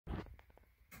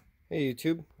Hey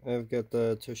YouTube, I've got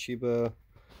the Toshiba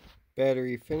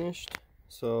battery finished.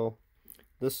 So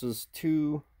this is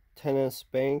two 10S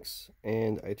banks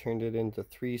and I turned it into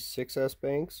three 6S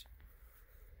banks.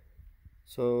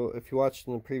 So if you watched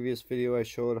in the previous video, I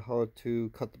showed how to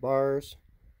cut the bars.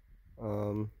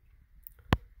 Got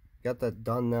that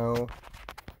done now.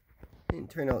 Didn't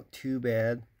turn out too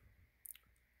bad.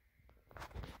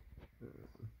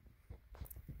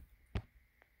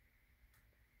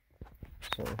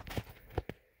 So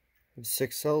I have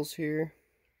 6 cells here,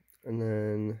 and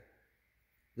then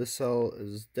this cell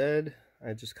is dead.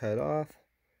 I just cut it off,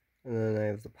 and then I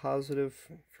have the positive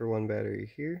for one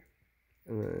battery here,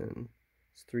 and then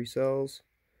it's 3 cells,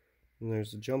 and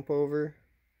there's a jump over,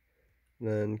 and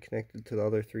then connected to the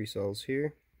other 3 cells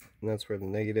here, and that's where the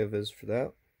negative is for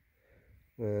that.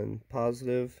 Then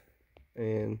positive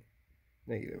and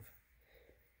negative.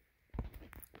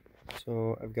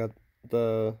 So I've got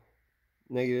the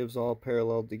negatives all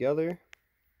paralleled together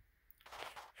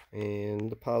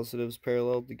and the positives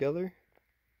paralleled together.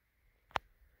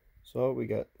 So we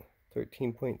got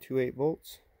 13.28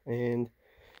 volts, and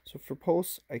so for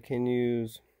pulse I can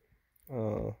use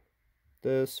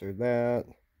this or that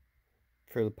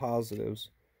for the positives.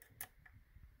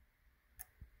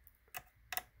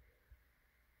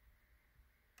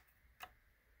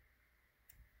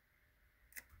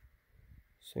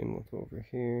 Same with over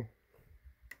here.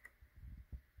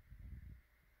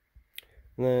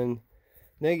 And then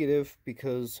negative,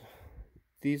 because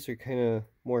these are kind of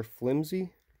more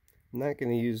flimsy, I'm not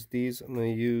going to use these. I'm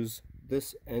going to use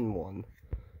this N one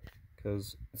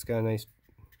because it's got a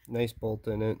nice bolt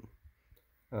in it,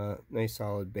 nice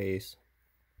solid base.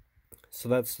 So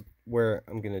that's where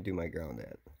I'm going to do my ground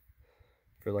at,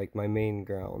 for like my main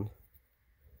ground.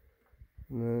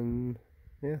 And then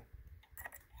yeah,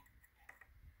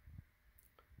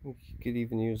 you could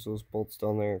even use those bolts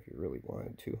down there if you really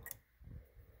wanted to.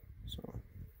 So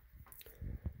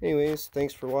anyways,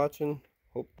 thanks for watching.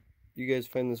 Hope you guys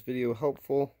find this video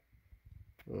helpful.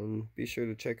 Be sure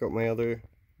to check out my other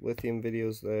lithium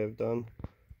videos that I've done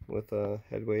with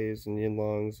headways and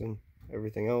yin-longs and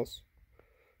everything else.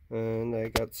 And I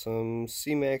got some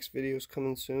C-Max videos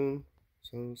coming soon,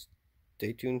 so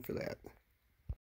stay tuned for that.